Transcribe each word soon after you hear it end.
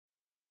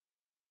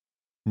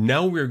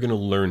Now we are going to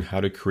learn how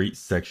to create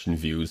section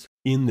views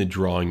in the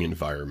drawing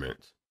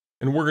environment.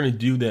 And we're going to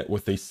do that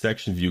with a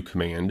section view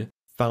command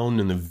found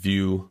in the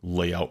View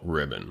Layout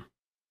ribbon.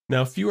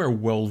 Now, if you are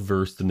well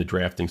versed in the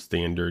drafting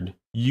standard,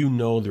 you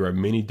know there are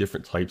many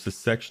different types of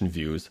section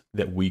views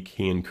that we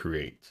can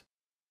create.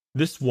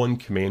 This one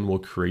command will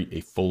create a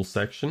full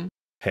section,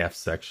 half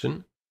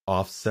section,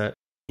 offset,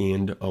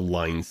 and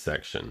align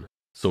section.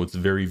 So it's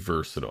very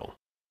versatile.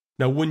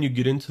 Now, when you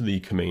get into the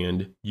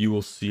command, you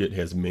will see it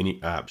has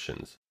many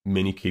options,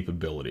 many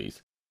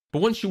capabilities.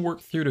 But once you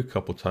work through it a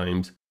couple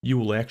times, you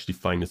will actually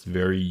find this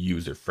very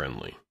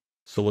user-friendly.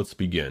 So let's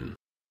begin.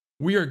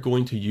 We are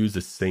going to use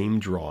the same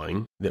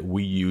drawing that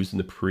we used in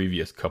the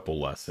previous couple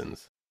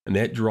lessons. And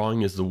that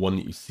drawing is the one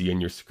that you see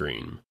on your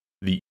screen,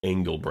 the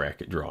angle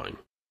bracket drawing.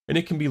 And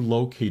it can be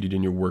located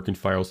in your Work in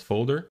Files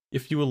folder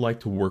if you would like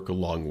to work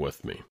along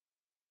with me.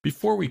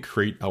 Before we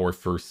create our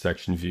first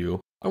section view,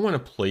 I want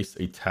to place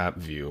a top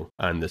view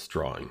on this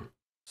drawing.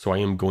 So I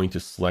am going to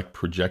select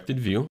Projected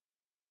View.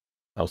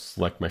 I'll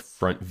select my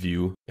front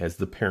view as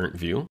the parent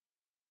view,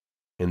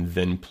 and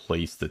then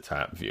place the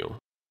top view.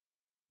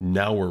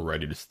 Now we're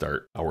ready to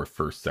start our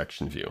first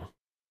section view.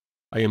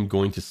 I am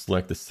going to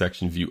select the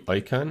section view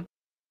icon,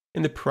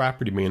 and the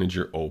Property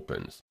Manager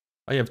opens.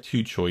 I have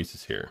two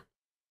choices here,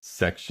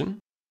 section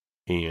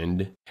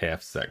and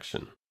half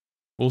section.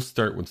 We'll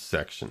start with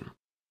section.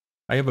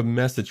 I have a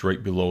message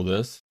right below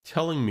this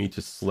telling me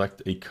to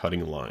select a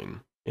cutting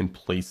line and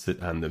place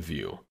it on the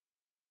view.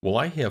 Well,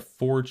 I have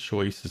four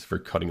choices for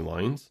cutting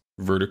lines: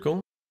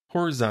 vertical,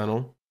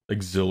 horizontal,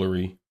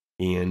 auxiliary,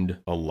 and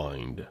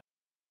aligned.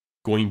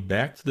 Going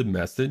back to the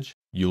message,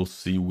 you'll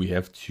see we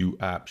have two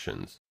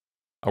options.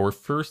 Our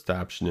first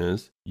option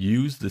is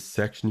use the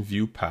section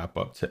view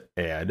pop-up to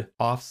add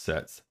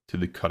offsets to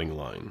the cutting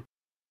line.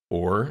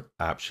 Or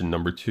option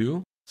number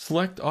 2,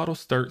 select Auto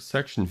Start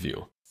Section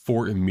View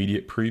for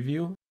immediate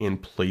preview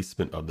and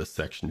placement of the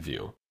section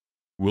view.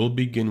 We'll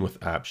begin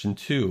with option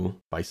 2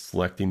 by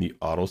selecting the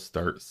Auto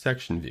Start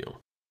Section View.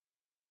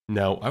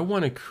 Now I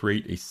want to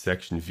create a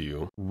section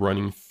view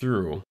running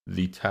through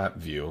the top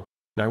view,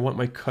 and I want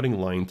my cutting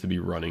line to be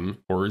running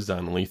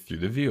horizontally through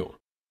the view.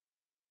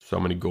 So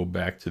I'm going to go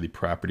back to the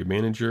Property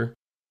Manager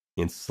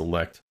and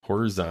select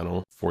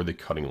horizontal for the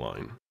cutting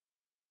line.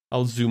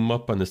 I'll zoom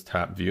up on this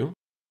top view.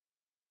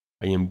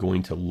 I am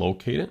going to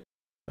locate it.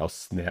 I'll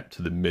snap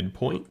to the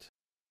midpoint,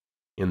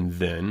 and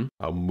then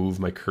I'll move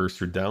my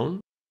cursor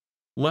down,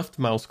 left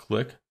mouse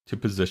click to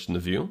position the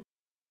view,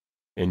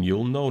 and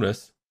you'll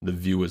notice the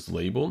view is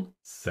labeled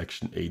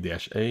Section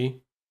A-A,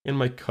 and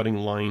my cutting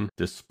line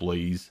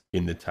displays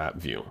in the top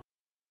view.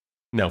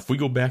 Now, if we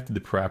go back to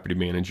the Property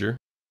Manager,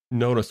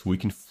 notice we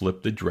can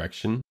flip the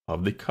direction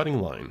of the cutting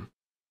line,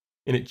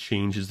 and it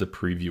changes the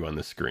preview on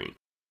the screen.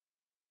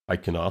 I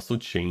can also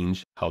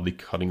change how the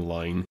cutting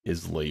line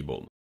is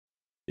labeled.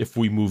 If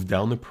we move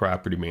down the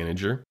Property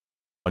Manager,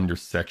 under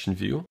Section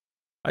View,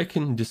 I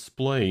can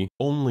display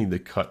only the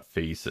cut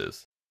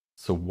faces.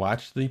 So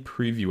watch the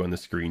preview on the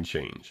screen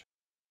change,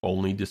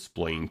 only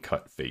displaying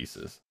cut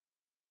faces.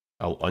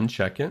 I'll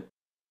uncheck it.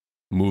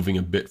 Moving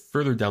a bit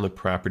further down the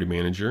Property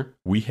Manager,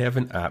 we have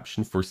an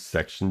option for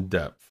section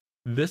depth.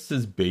 This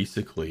is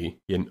basically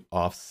an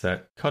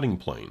offset cutting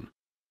plane.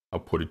 I'll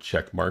put a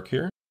check mark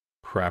here.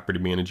 Property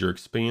Manager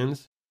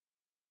expands.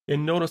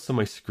 And notice on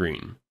my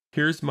screen,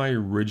 here's my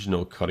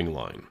original cutting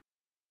line.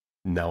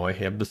 Now I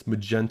have this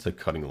magenta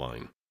cutting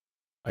line.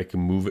 I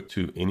can move it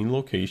to any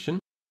location,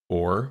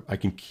 or I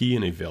can key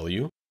in a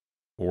value,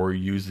 or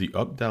use the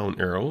up-down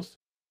arrows,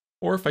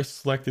 or if I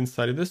select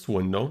inside of this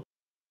window,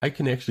 I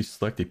can actually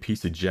select a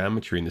piece of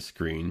geometry in the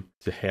screen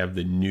to have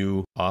the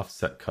new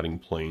offset cutting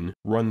plane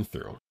run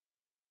through.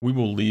 We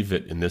will leave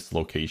it in this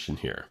location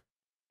here.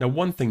 Now,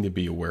 one thing to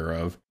be aware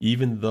of,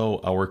 even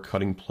though our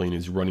cutting plane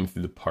is running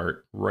through the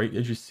part right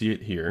as you see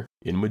it here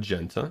in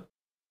magenta,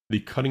 the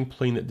cutting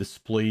plane that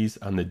displays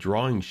on the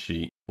drawing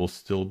sheet will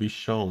still be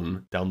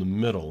shown down the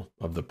middle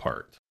of the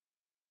part.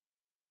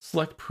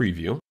 Select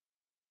Preview,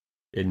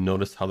 and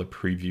notice how the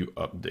preview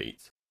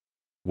updates.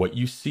 What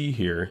you see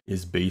here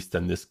is based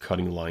on this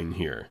cutting line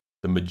here,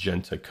 the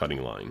magenta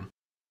cutting line.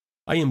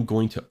 I am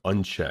going to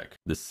uncheck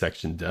the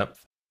section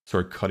depth so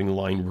our cutting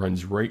line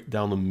runs right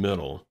down the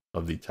middle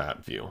of the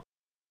top view.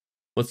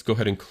 Let's go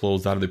ahead and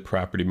close out of the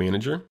Property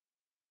Manager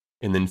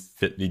and then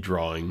fit the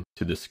drawing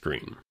to the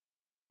screen.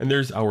 And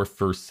there's our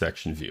first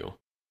section view.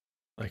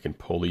 I can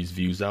pull these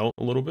views out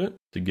a little bit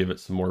to give it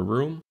some more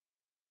room.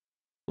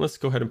 Let's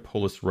go ahead and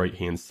pull this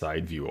right-hand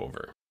side view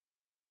over.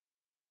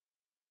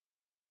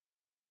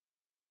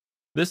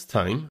 This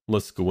time,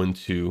 let's go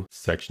into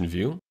Section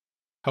View.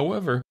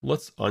 However,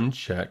 let's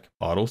uncheck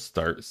Auto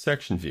Start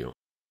Section View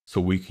so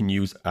we can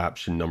use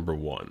option number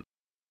 1.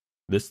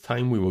 This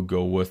time we will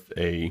go with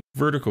a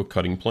vertical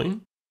cutting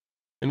plane,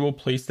 and we'll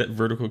place that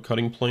vertical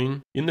cutting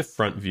plane in the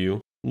front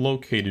view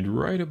located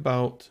right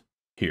about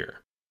here.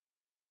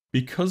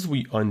 Because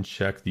we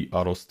uncheck the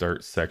Auto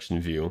Start Section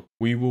View,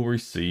 we will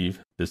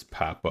receive this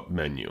pop-up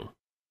menu.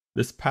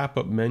 This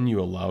pop-up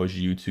menu allows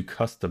you to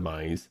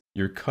customize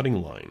your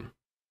cutting line.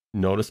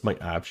 Notice my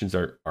options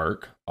are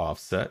arc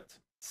offset,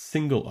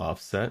 single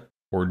offset,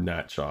 or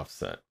notch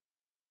offset.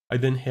 I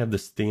then have the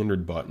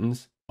standard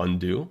buttons,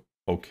 undo,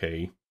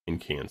 OK, and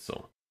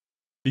cancel.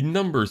 The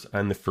numbers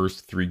on the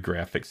first three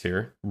graphics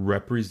here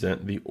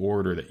represent the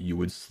order that you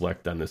would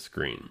select on the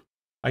screen.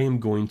 I am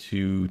going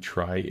to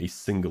try a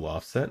single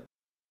offset,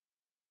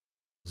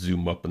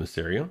 zoom up in this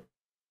area,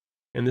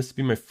 and this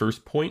will be my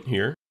first point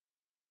here,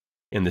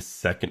 and the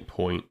second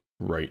point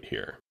right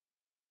here.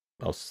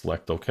 I'll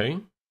select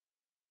OK.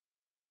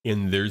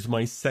 And there's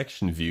my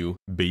section view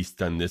based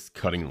on this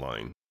cutting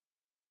line.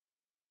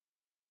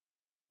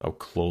 I'll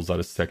close out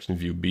of section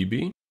view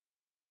BB.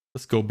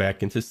 Let's go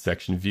back into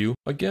section view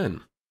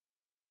again.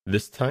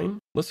 This time,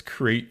 let's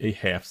create a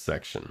half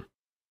section.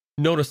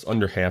 Notice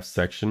under half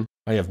section,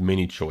 I have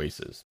many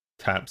choices.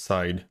 Top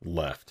side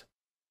left,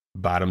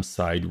 bottom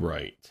side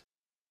right,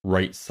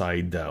 right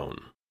side down.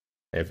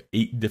 I have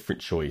 8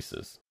 different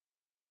choices.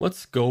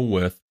 Let's go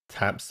with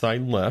top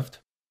side left,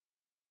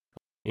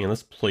 and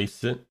let's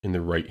place it in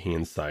the right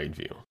hand side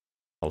view.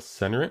 I'll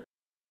center it,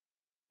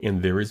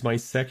 and there is my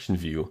section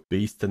view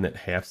based on that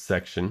half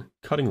section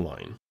cutting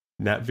line.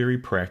 Not very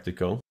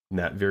practical,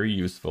 not very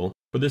useful,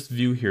 but this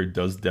view here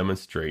does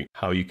demonstrate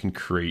how you can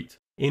create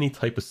any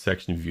type of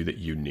section view that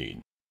you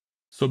need.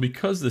 So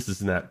because this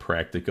is not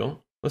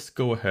practical, let's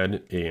go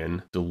ahead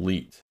and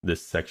delete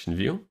this section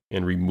view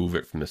and remove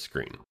it from the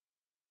screen.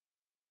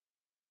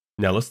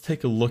 Now let's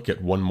take a look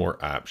at one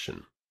more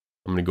option.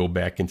 I'm going to go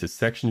back into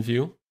section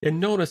view and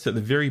notice at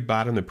the very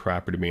bottom of the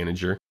property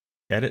manager,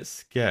 edit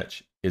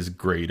sketch is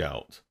grayed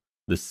out.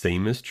 The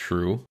same is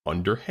true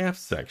under half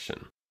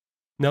section.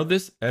 Now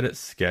this edit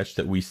sketch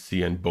that we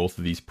see on both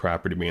of these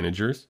property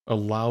managers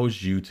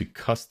allows you to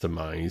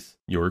customize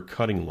your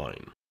cutting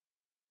line,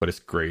 but it's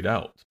grayed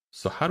out.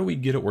 So how do we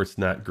get it where it's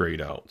not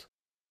grayed out?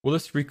 Well,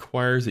 this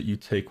requires that you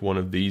take one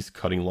of these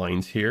cutting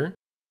lines here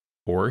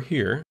or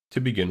here to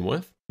begin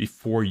with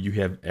before you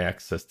have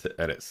access to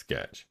edit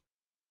sketch.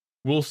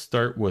 We'll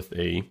start with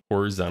a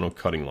horizontal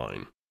cutting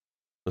line.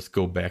 Let's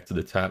go back to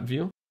the top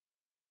view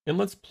and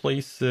let's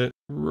place it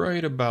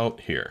right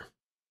about here.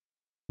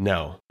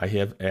 Now I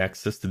have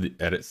access to the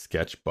edit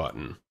sketch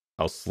button.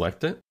 I'll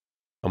select it.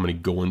 I'm going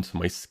to go into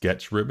my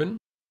sketch ribbon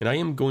and I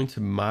am going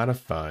to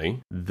modify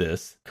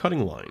this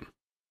cutting line.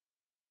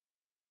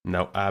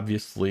 Now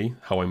obviously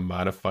how I'm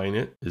modifying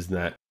it is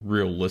not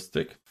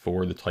realistic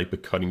for the type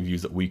of cutting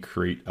views that we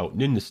create out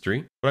in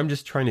industry, but I'm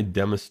just trying to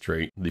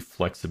demonstrate the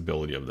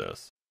flexibility of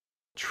this.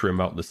 Trim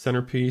out the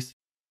centerpiece,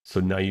 so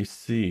now you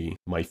see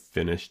my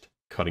finished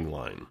cutting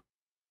line.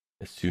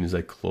 As soon as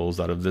I close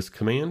out of this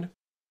command,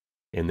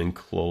 and then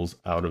close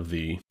out of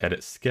the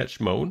edit sketch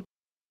mode,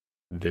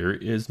 there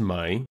is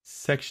my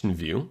section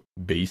view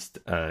based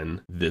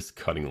on this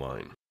cutting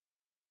line.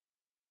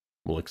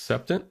 We'll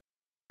accept it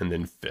and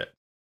then fit.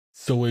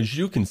 So as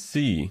you can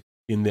see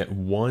in that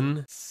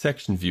one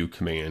section view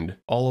command,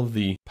 all of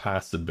the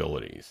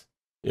possibilities.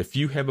 If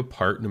you have a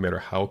part, no matter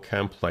how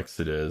complex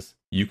it is,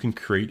 you can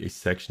create a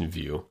section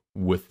view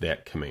with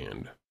that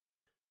command.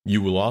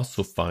 You will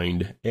also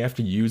find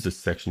after you use the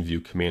section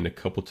view command a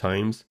couple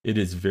times, it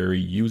is very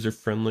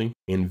user-friendly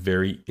and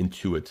very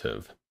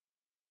intuitive.